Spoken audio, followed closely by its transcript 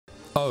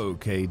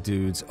Okay,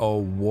 dudes,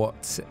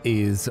 what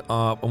is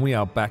up? And we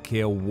are back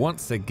here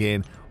once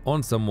again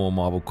on some more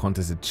Marvel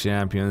Contest of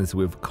Champions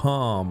with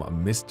Calm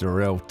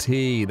Mr.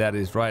 LT. That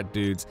is right,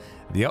 dudes.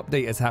 The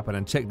update has happened,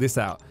 and check this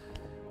out.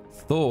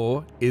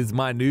 Thor is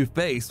my new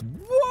face.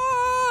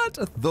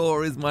 What?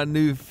 Thor is my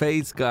new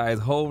face, guys.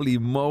 Holy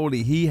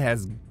moly, he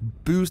has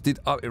boosted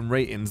up in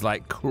ratings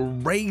like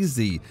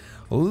crazy.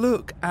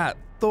 Look at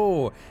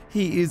Thor.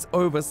 He is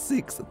over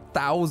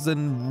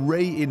 6,000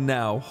 rated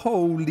now.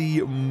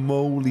 Holy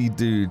moly,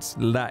 dudes.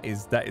 That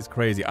is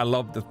crazy. I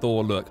love the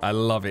Thor look. I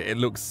love it. It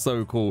looks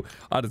so cool.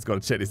 I just gotta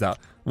check this out.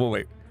 Well,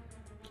 wait.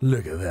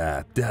 Look at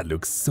that. That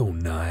looks so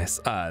nice.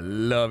 I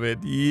love it.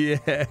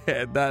 Yeah,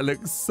 that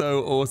looks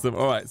so awesome.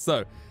 All right,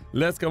 so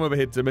let's come over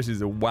here to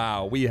messages.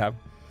 Wow, we have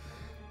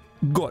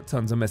got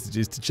tons of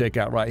messages to check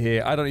out right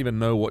here. I don't even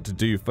know what to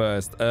do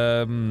first.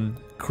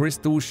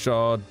 Crystal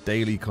Shard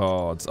daily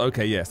cards.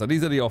 Okay, yeah, so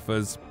these are the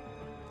offers.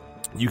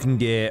 You can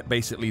get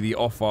basically the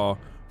offer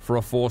for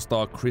a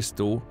 4-star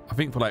crystal, I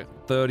think for like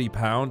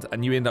 £30,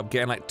 and you end up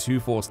getting like 2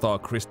 4-star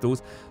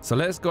crystals. So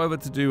let's go over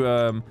to do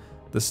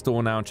the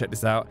store now and check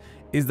this out.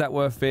 Is that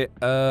worth it?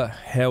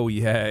 Hell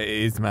yeah, it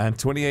is, man.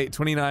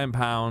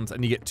 £29,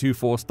 and you get 2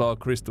 4-star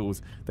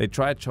crystals. They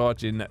tried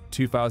charging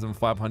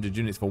 2,500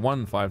 units for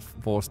one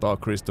 4-star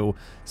crystal.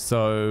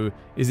 So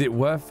is it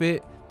worth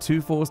it? 2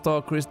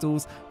 4-star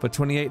crystals for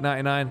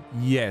 $28.99?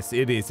 Yes,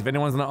 it is. If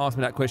anyone's gonna ask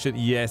me that question,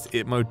 yes,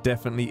 it most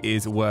definitely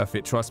is worth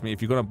it. Trust me,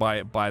 if you're gonna buy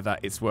it, buy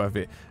that. It's worth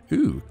it.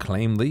 Ooh,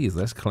 claim these.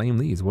 Let's claim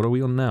these. What are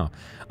we on now?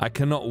 I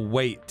cannot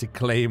wait to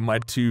claim my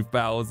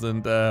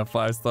 2,000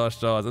 5-star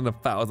shards and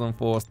 1,000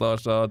 4-star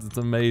shards. It's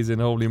amazing.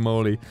 Holy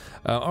moly.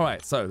 All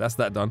right, so that's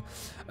that done.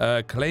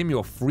 Claim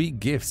your free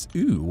gifts.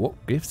 Ooh,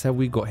 what gifts have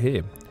we got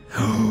here?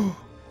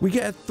 We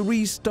get a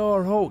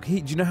 3-star Hulk. Do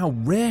you know how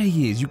rare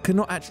he is? You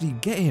cannot actually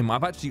get him. I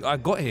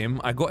got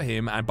him,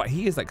 but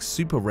he is like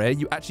super rare.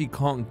 You actually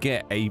can't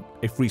get a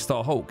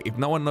 3-star Hulk. If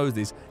no one knows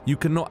this, you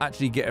cannot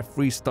actually get a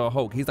 3-star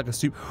Hulk. He's like a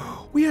super.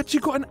 We actually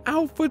got an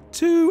alpha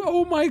too.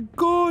 Oh my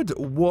god.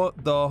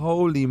 What the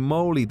holy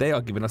moly. They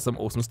are giving us some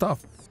awesome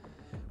stuff.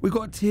 We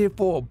got a tier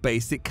 4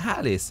 basic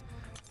catalyst.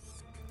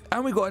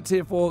 And we got a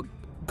tier 4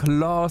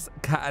 class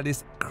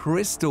catalyst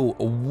crystal.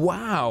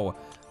 Wow.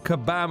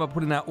 KABAM are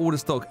putting out all the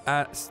stock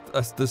at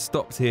the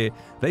stops here.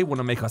 They want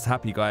to make us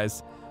happy,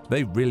 guys.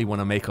 They really want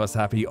to make us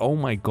happy. Oh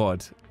my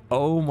god.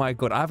 Oh my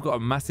god. I've got a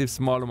massive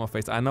smile on my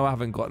face. I know I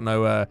haven't got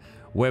no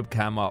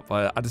webcam up.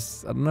 I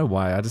don't know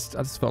why. I just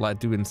felt like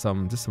doing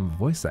some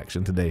voice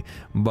action today.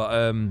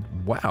 But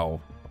wow.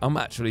 I'm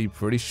actually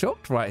pretty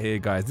shocked right here,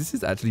 guys. This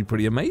is actually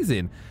pretty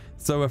amazing.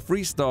 So a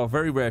 3-star,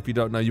 very rare if you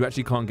don't know. You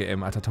actually can't get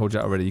him, as I told you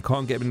already. You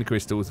can't get him in the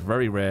crystals,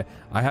 very rare.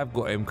 I have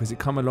got him because it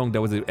come along.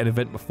 There was an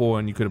event before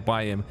and you could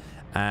buy him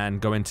and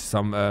go into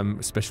some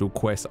special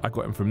quest. I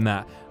got him from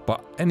that.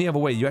 But any other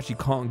way, you actually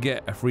can't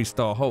get a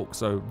 3-star Hulk.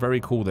 So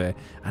very cool there.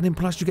 And then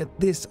plus you get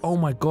this. Oh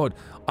my god.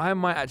 I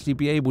might actually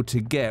be able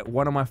to get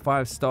one of my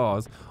 5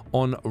 stars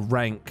on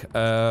rank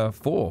 4,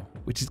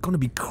 which is going to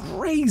be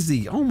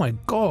crazy. Oh my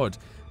god.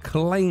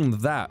 Claim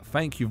that.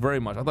 Thank you very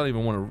much. I don't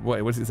even want to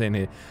wait. What's it saying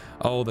here?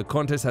 Oh, the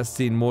contest has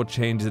seen more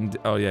changes. And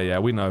oh yeah,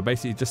 we know.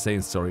 Basically just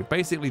saying sorry.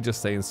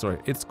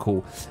 It's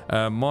cool.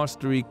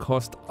 Mastery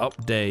cost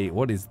update.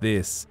 What is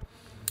this?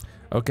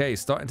 Okay,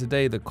 starting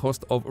today, the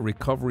cost of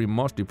recovery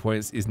mastery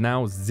points is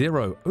now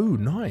 0. Oh,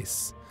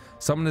 nice.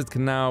 Summoners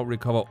can now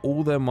recover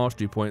all their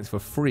mastery points for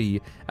free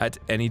at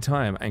any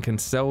time and can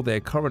sell their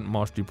current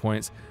mastery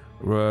points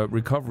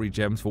recovery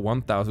gems for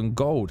 1,000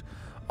 gold.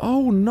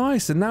 Oh,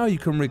 nice. And now you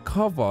can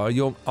recover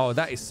your... Oh,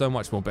 that is so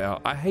much more better.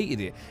 I hated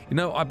it. You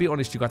know, I'll be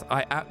honest, you guys.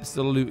 I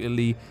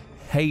absolutely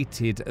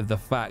hated the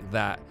fact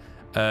that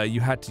you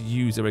had to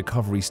use a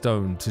recovery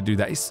stone to do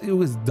that. It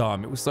was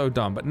dumb. It was so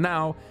dumb. But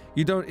now,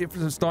 you don't... If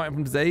starting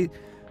from today,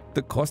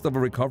 the cost of a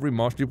recovery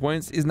mastery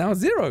points is now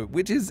 0,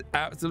 which is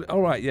absolutely...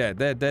 All right, yeah.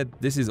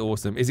 This is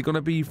awesome. Is it going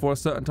to be for a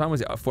certain time? Or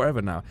is it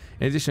forever now?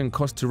 In addition,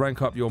 cost to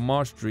rank up your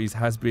masteries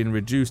has been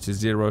reduced to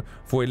 0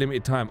 for a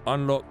limited time.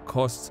 Unlock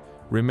costs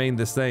remain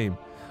the same.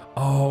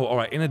 Oh, all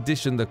right. In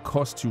addition, the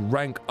cost to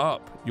rank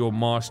up your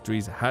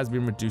masteries has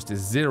been reduced to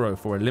 0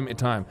 for a limited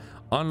time.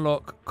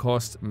 Unlock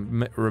costs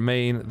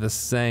remain the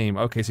same.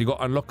 Okay, so you got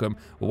to unlock them.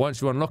 But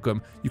once you unlock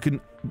them, you can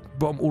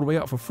bomb all the way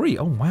up for free.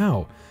 Oh,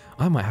 wow.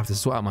 I might have to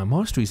sort out my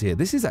masteries here.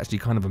 This is actually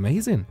kind of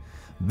amazing.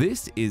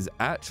 This is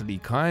actually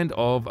kind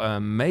of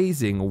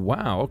amazing.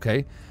 Wow.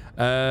 Okay.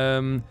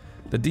 The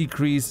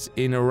decrease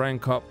in a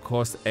rank up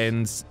cost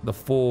ends the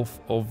 4th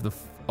of the...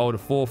 Oh, the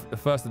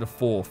 1st of the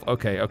 4th.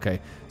 Okay.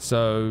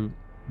 So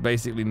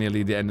basically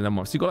nearly the end of the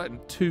month. So you got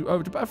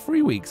like about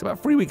 3 weeks.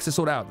 About 3 weeks to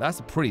sort out. That's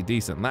pretty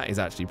decent. That is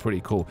actually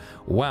pretty cool.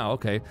 Wow,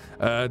 okay.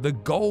 The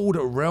gold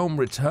realm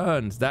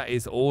returns. That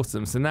is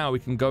awesome. So now we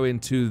can go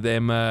into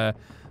them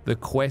the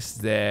quests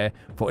there.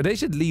 They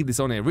should leave this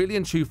on here. Really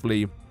and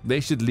truthfully, they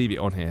should leave it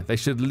on here. They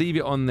should leave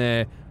it on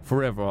there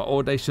forever.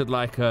 Or they should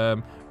like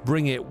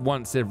bring it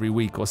once every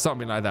week or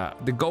something like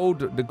that. The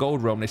gold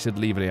realm, they should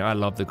leave it in. I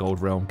love the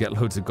gold realm. Get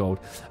loads of gold.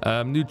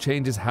 New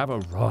changes have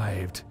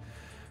arrived.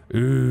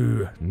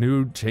 Ooh,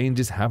 new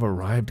changes have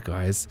arrived,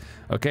 guys.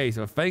 Okay,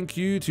 so thank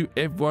you to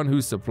everyone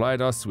who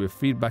supplied us with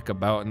feedback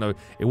about, no,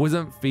 it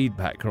wasn't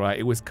feedback, right?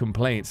 It was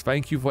complaints.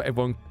 Thank you for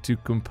everyone to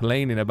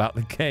complaining about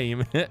the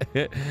game.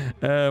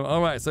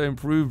 All right, so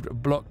improved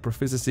block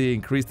proficiency,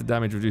 increased the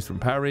damage reduced from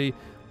parry,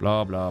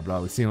 blah, blah, blah.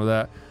 We've seen all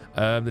that.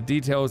 The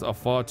details are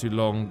far too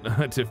long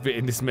to fit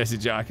in this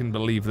message. I can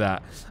believe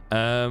that.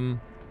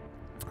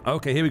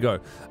 Okay, here we go.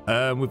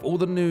 With all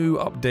the new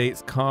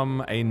updates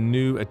come a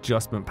new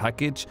adjustment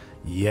package.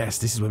 Yes,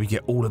 this is where we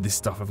get all of this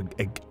stuff.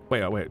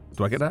 Wait,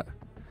 do I get that?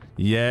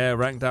 Yeah,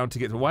 rank down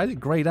tickets. Why is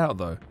it grayed out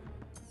though?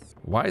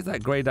 Why is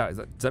that grayed out?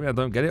 Does that mean I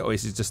don't get it, or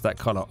is it just that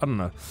color? I don't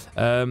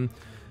know.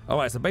 All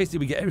right, so basically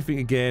we get everything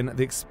again.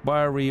 The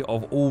expiry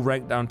of all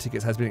rank down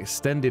tickets has been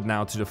extended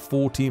now to the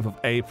 14th of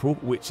April,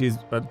 which is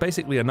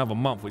basically another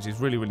month, which is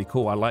really, really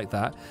cool. I like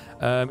that.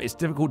 It's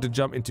difficult to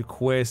jump into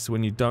quests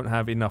when you don't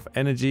have enough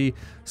energy.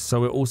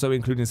 So we're also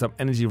including some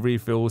energy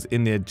refills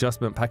in the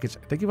adjustment package.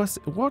 They give us,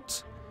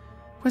 what?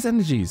 Where's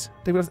energies?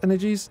 They give us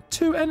energies?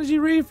 2 energy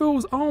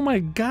refills. Oh my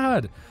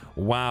God.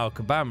 Wow,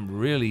 KABAM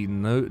really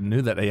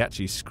knew that they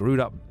actually screwed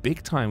up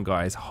big time,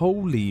 guys.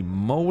 Holy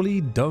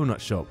moly,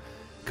 donut shop.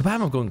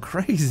 KABAM have gone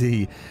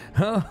crazy.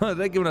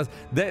 They're giving us,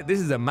 this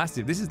is a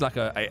massive, this is like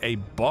a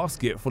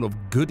basket full of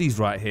goodies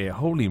right here.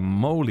 Holy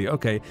moly.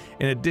 Okay,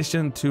 in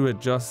addition to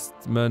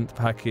adjustment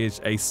package,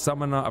 a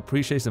summoner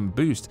appreciation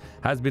boost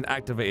has been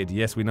activated.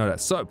 Yes, we know that.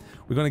 So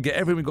we're going to get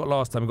everything we got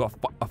last time. We got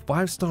a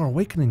 5-star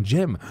awakening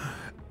gem.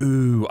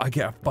 Ooh, I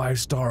get a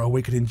 5-star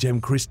awakening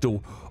gem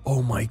crystal.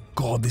 Oh my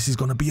God, this is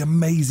going to be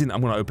amazing.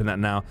 I'm going to open that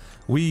now.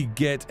 We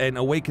get an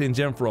awakening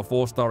gem for a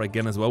 4-star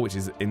again as well, which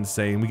is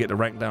insane. We get the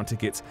rank down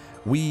tickets.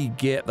 We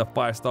get the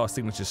 5-star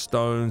signature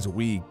stones.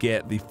 We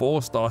get the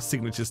 4-star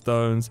signature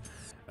stones,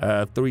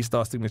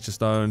 3-star signature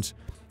stones,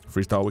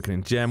 3-star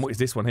awakening gem. What is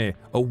this one here?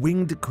 A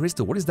winged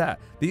crystal. What is that?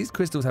 These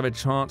crystals have a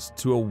chance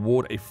to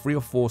award a 3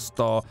 or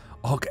 4-star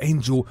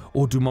archangel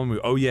or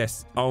Dumamu. Oh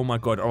yes. Oh my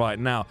God. All right,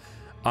 now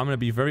I'm going to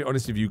be very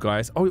honest with you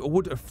guys. Oh,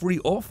 what, a 3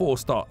 or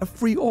 4-star? A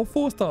 3 or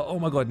 4-star? Oh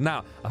my God.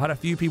 Now, I had a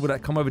few people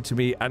that come over to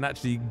me and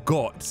actually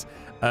got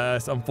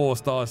some 4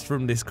 stars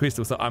from this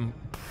crystal. So I'm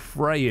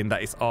praying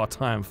that it's our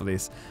time for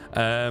this.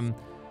 2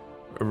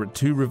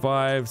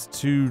 revives,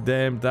 2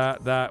 them,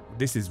 that.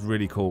 This is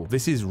really cool.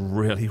 This is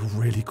really,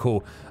 really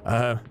cool.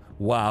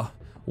 Wow.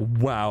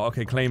 Wow.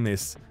 Okay, claim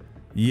this.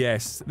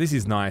 Yes, this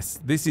is nice.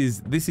 This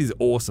is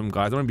awesome,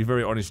 guys. I'm gonna be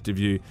very honest with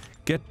you.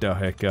 Get the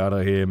heck out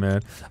of here,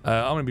 man.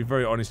 I'm gonna be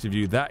very honest with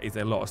you. That is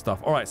a lot of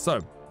stuff. All right, so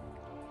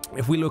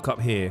if we look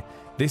up here,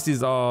 this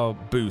is our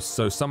boost.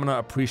 So summoner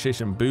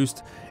appreciation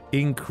boost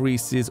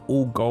increases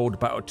all gold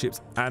battle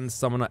chips and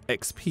summoner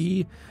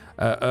XP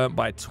earned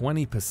by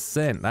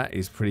 20%. That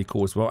is pretty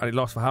cool as well. And it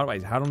lasts for how long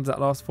does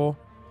that last for?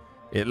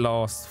 It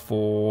lasts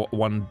for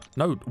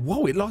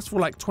it lasts for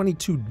like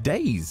 22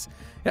 days.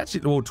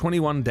 Actually, well,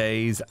 21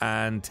 days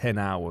and 10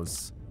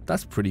 hours.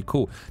 That's pretty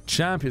cool.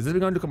 Champions. Let's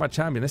go and look at my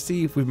champion. Let's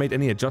see if we've made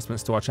any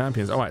adjustments to our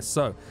champions. All right,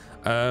 so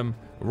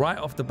right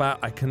off the bat,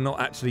 I cannot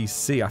actually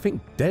see. I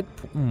think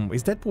Deadpool,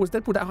 is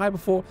Deadpool that high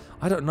before?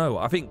 I don't know.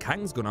 I think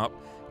Kang's gone up.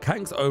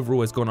 Kang's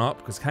overall has gone up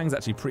because Kang's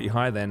actually pretty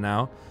high there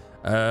now.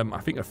 I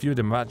think a few of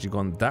them have actually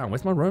gone down.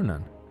 Where's my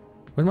Ronan?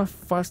 Where's my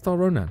 5-star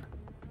Ronan?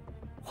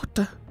 What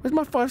the? Where's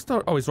my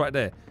 5-star? Oh, it's right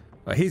there.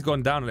 He's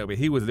gone down a little bit.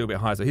 He was a little bit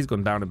high, so he's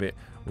gone down a bit.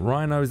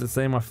 Rhino is the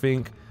same, I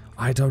think.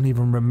 I don't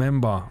even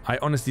remember. I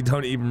honestly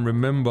don't even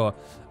remember.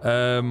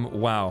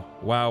 Wow.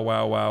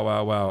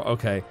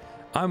 Okay.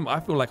 I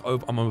feel like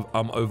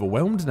I'm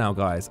overwhelmed now,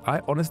 guys.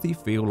 I honestly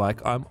feel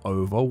like I'm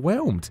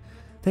overwhelmed.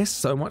 There's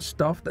so much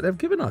stuff that they've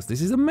given us. This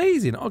is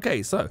amazing.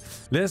 Okay, so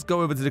let's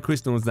go over to the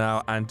crystals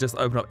now and just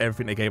open up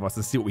everything they gave us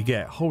and see what we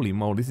get. Holy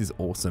moly, this is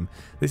awesome.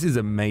 This is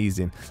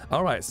amazing.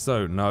 All right,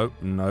 so nope,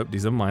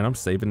 these are mine. I'm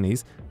saving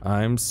these.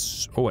 Oh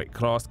wait,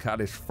 class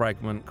catalyst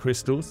fragment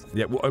crystals.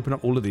 Yeah, we'll open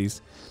up all of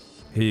these.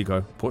 Here you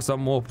go. Put some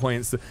more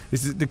points.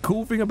 This is the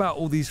cool thing about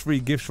all these free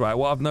gifts, right?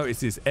 What I've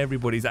noticed is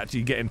everybody's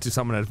actually getting to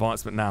summon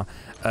advancement now.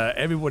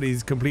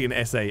 Everybody's completing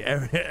SA.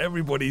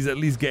 Everybody's at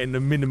least getting the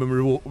minimum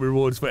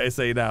rewards for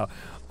SA now.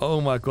 Oh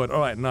my God.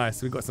 All right,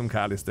 nice. We've got some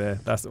catalyst there.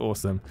 That's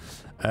awesome.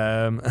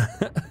 I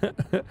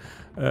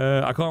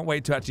can't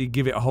wait to actually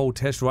give it a whole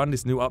test run,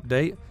 this new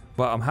update.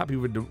 But I'm happy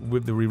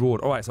with the reward.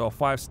 All right, so a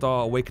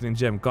 5-star awakening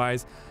gem.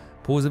 Guys,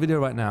 pause the video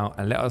right now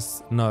and let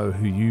us know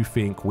who you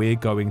think we're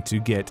going to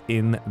get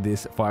in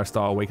this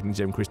 5-star awakening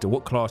gem crystal.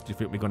 What class do you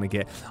think we're going to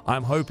get?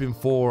 I'm hoping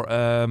for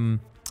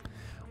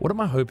what am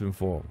I hoping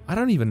for? I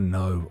don't even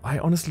know. I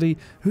honestly,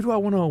 who do I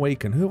want to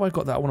awaken? Who have I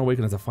got that I want to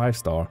awaken as a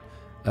 5-star?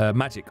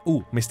 Magic.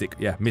 Oh, Mystic.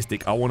 Yeah,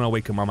 Mystic. I want to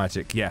awaken my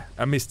Magic. Yeah,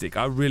 a Mystic.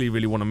 I really,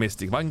 really want a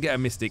Mystic. If I can get a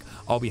Mystic,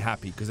 I'll be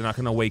happy because then I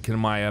can awaken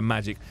my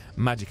Magic.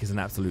 Magic is an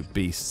absolute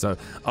beast. So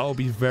I'll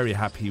be very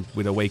happy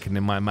with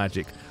awakening my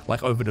Magic.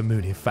 Like over the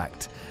moon, in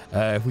fact.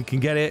 If we can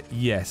get it,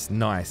 yes,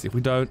 nice. If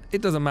we don't,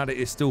 it doesn't matter.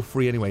 It's still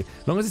free anyway.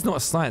 As long as it's not a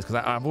science, because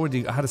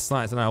I had a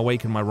science and I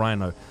awakened my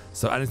Rhino.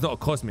 So, and it's not a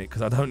cosmic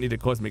because I don't need a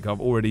cosmic.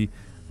 I've already,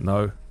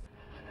 no.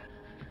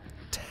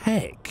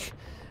 Tech.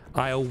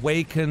 I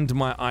awakened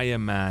my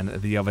Iron Man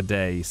the other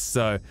day,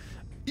 so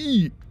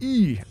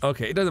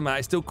okay, it doesn't matter.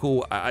 It's still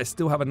cool. I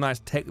still have a nice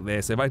tech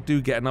there, so if I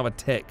do get another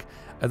tech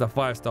as a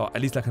 5-star,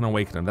 at least I can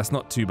awaken them. That's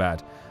not too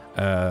bad.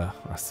 I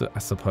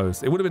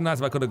suppose it would have been nice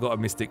if I could have got a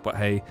mystic, but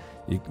hey,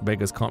 you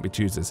beggars can't be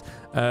choosers.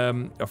 A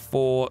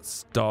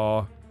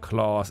 4-star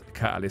class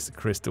catalyst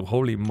crystal.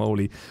 Holy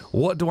moly,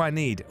 what do I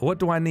need? What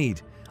do I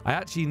need? I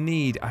actually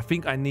need, I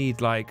think I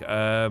need like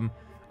a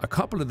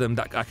couple of them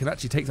that I can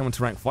actually take someone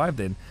to rank 5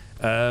 then.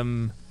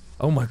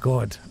 Oh my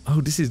god, oh,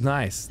 this is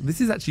nice.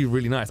 This is actually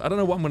really nice. I don't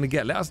know what I'm gonna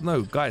get. Let us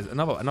know, guys.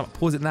 Another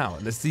pause it now.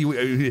 Let's see what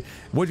do you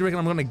reckon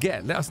I'm gonna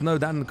get. Let us know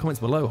down in the comments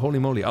below. Holy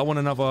moly, I want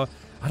another.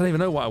 I don't even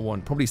know what I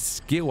want. Probably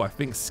skill. I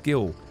think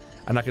skill,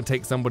 and I can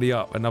take somebody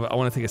up. Another. I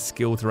want to take a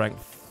skill to rank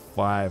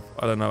 5.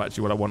 I don't know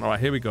actually what I want. All right,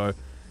 here we go.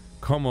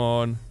 Come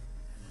on,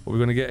 what are we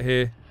gonna get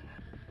here?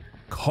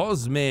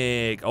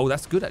 Cosmic. Oh,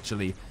 that's good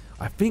actually.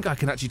 I think I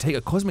can actually take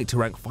a cosmic to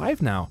rank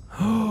 5 now.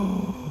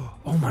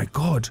 Oh my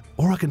god.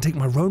 Or I can take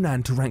my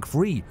Ronan to rank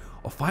 3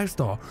 or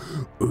 5-star.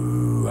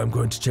 Ooh, I'm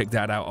going to check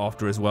that out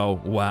after as well.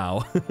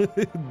 Wow.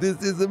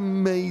 This is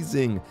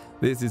amazing.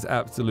 This is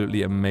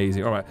absolutely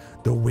amazing. All right,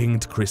 the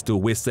winged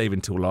crystal. We're saving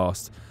till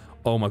last.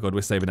 Oh my god,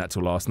 we're saving that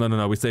till last.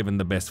 No, we're saving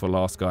the best for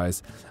last,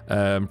 guys.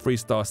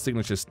 3-star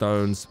signature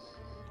stones.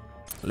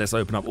 Let's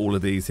open up all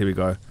of these. Here we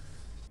go.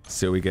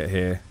 See what we get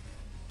here.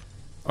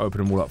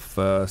 Open them all up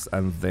first,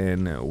 and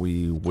then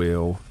we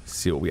will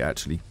see what we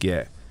actually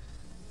get.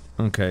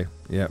 Okay,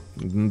 yeah,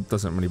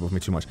 doesn't really bother me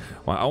too much.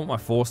 Right, I want my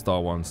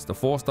 4-star ones. The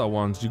 4-star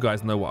ones, you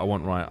guys know what I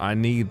want, right? I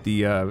need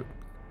the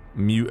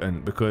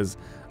mutant, because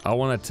I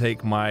want to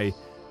take my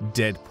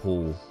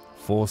Deadpool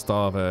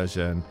 4-star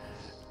version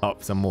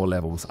up some more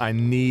levels. I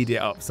need it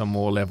up some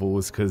more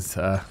levels, because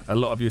a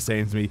lot of you are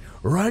saying to me,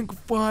 rank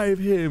 5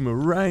 him,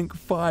 rank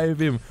 5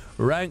 him,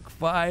 rank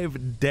 5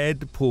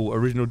 Deadpool,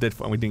 original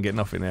Deadpool, and we didn't get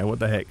nothing there. What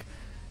the heck?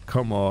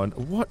 Come on.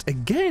 What,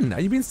 again? Are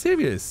you being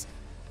serious?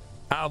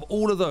 Out of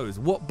all of those,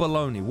 what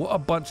baloney, what a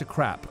bunch of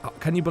crap.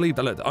 Can you believe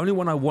that? Look, the only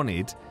one I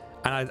wanted,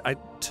 and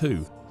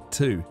two.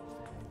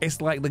 It's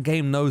like the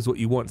game knows what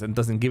you want and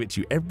doesn't give it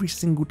to you every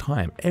single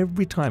time.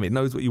 Every time it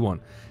knows what you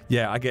want.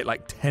 Yeah, I get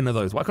like 10 of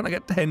those. Why can't I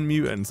get 10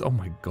 mutants? Oh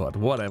my god,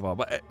 whatever.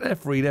 But they're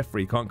free,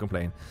 can't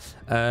complain.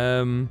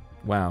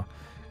 Wow.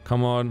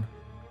 Come on.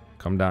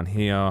 Come down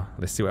here.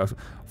 Let's see what else.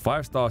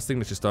 5-star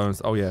signature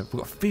stones. Oh yeah,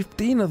 we've got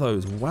 15 of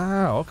those.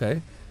 Wow,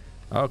 okay.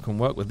 I can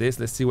work with this.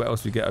 Let's see what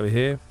else we get over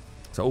here.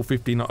 So all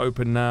 15 are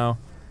open now.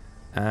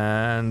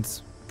 And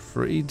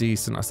pretty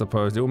decent, I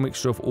suppose. They're all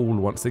mixture of all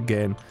once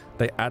again.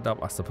 They add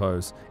up, I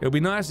suppose. It would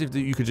be nice if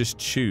you could just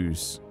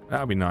choose.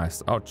 That would be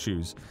nice. I'll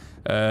choose.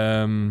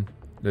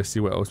 Let's see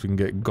what else we can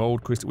get.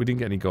 Gold crystal. We didn't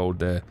get any gold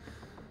there.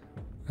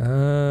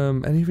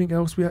 Anything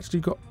else we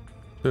actually got?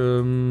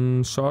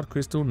 Shard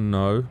crystal?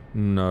 No.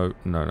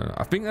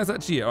 I think that's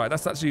actually it. All right,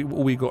 that's actually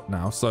all we got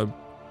now. So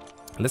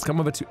let's come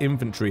over to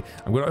inventory.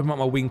 I'm going to open up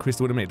my wing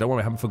crystal in a minute. Don't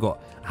worry, I haven't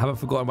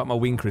forgotten about my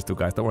wing crystal,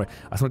 guys. Don't worry.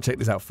 I just want to check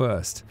this out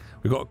first.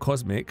 We got a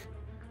cosmic.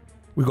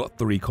 We got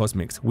 3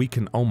 cosmics. We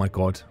can, oh my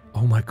god,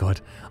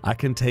 I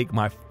can take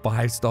my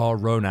 5-star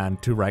Ronan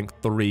to rank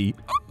 3,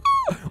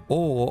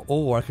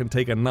 or I can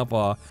take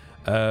another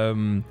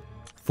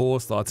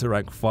 4-star to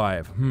rank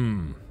 5.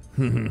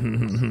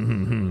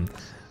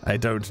 I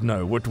don't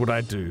know. What would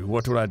I do?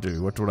 What would I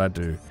do?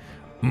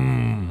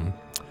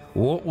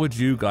 What would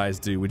you guys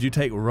do? Would you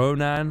take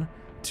Ronan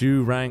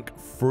to rank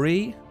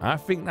 3? I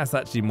think that's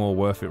actually more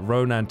worth it.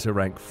 Ronan to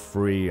rank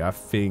 3, I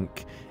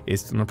think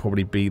it's gonna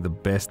probably be the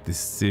best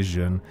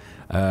decision.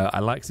 I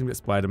like Symbiote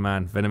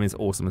Spider-Man. Venom is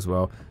awesome as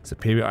well.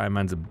 Superior Iron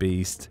Man's a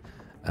beast.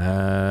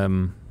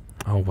 Oh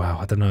wow,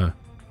 I don't know.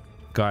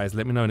 Guys,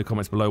 let me know in the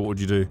comments below. What would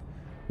you do?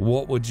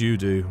 What would you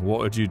do? What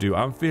would you do?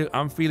 I'm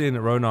feeling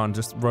Ronan,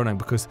 just Ronan,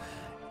 because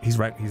he's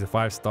a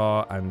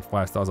 5-star, and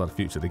 5 stars are the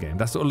future of the game.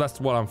 That's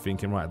what I'm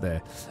thinking right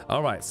there.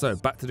 All right, so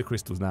back to the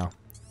crystals now.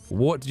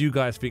 What do you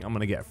guys think I'm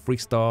gonna get? A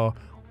 3-star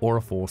or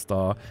a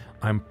 4-star?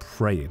 I'm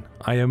praying.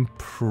 I am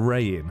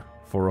praying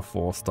for a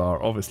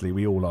 4-star. Obviously,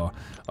 we all are.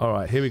 All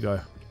right, here we go.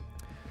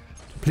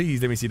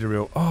 Please let me see the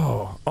real.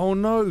 Oh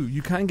no,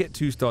 you can get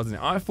 2 stars in it.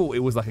 I thought it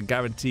was like a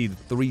guaranteed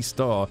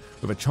 3-star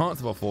with a chance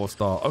of a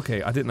 4-star.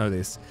 Okay, I didn't know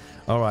this.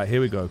 All right, here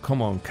we go.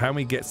 Come on, can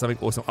we get something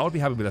awesome? I would be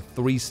happy with a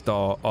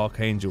 3-star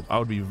Archangel. I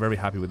would be very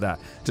happy with that,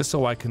 just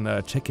so I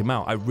can check him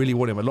out. I really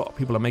want him. A lot of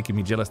people are making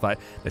me jealous. Like,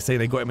 they say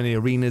they got him in the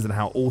arenas and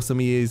how awesome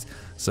he is.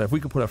 So if we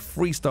could put a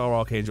 3-star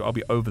Archangel, I'll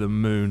be over the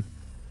moon.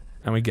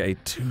 And we get a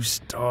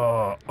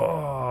 2-star. Oh,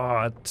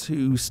 a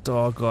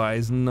 2-star,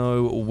 guys.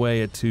 No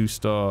way, a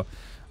 2-star.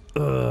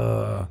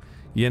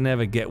 You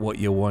never get what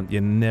you want. You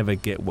never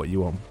get what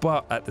you want.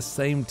 But at the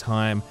same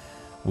time,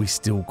 we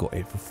still got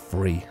it for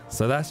free.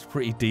 So that's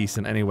pretty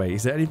decent anyway.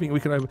 Is there anything we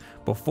can open?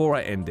 Before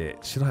I end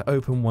it, should I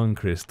open 1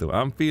 crystal?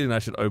 I'm feeling I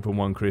should open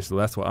 1 crystal.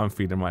 That's what I'm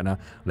feeling right now.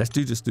 Let's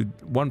just do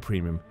 1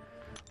 premium.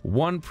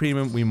 1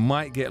 premium. We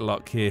might get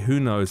luck here. Who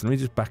knows? Let me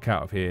just back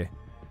out of here.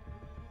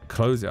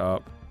 Close it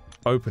up.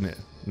 Open it.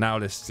 Now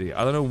let's see.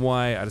 I don't know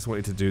why I just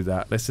wanted to do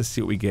that. Let's just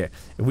see what we get.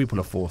 If we pull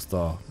a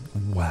 4-star.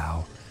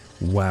 Wow.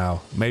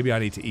 Wow. Maybe I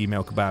need to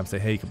email KABAM, say,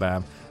 hey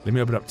KABAM, let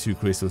me open up 2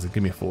 crystals and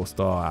give me a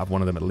 4-star. I have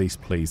one of them at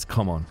least, please.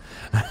 Come on.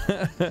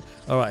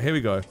 All right, here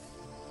we go.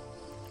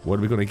 What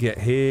are we going to get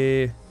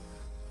here?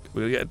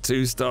 We're going to get a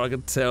 2-star, I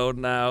can tell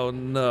now.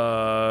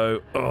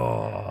 No.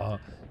 Oh.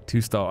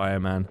 2-star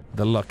Iron Man.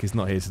 The luck is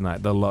not here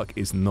tonight. The luck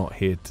is not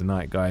here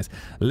tonight, guys.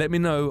 Let me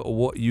know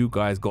what you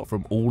guys got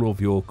from all of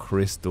your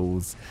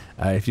crystals.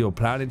 If you're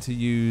planning to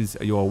use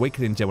your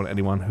awakening gem on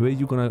anyone, who are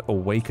you gonna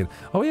awaken?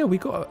 Oh yeah, we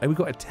got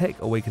a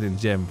tech awakening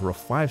gem for a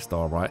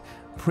 5-star, right?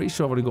 Pretty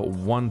sure I've only got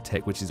 1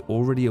 tech which is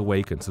already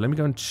awakened. So let me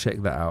go and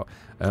check that out.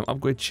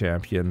 Upgrade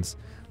champions.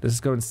 Let's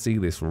just go and see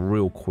this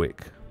real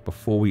quick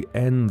before we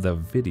end the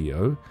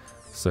video.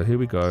 So here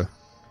we go.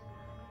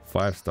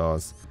 5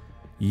 stars.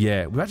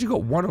 Yeah, we've actually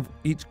got 1 of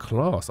each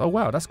class. Oh,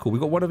 wow, that's cool.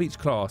 We've got 1 of each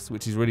class,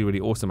 which is really,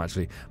 really awesome,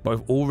 actually. But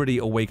we've already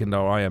awakened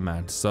our Iron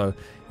Man. So,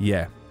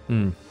 yeah.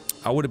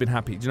 I would have been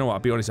happy. Do you know what? I'll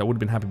be honest. I would have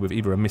been happy with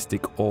either a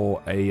Mystic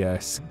or a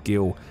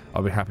skill.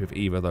 I'll be happy with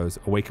either of those.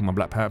 Awaken my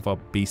Black Panther,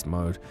 Beast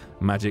Mode.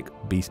 Magic,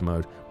 Beast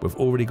Mode. We've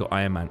already got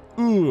Iron Man.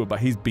 Ooh, but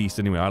he's Beast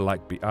anyway. I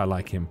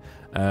like him.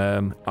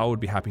 I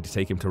would be happy to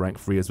take him to rank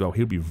 3 as well.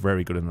 He'll be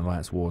very good in the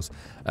Alliance Wars.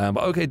 But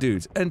okay,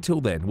 dudes.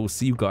 Until then, we'll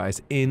see you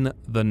guys in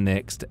the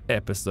next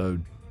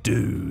episode,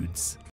 dudes.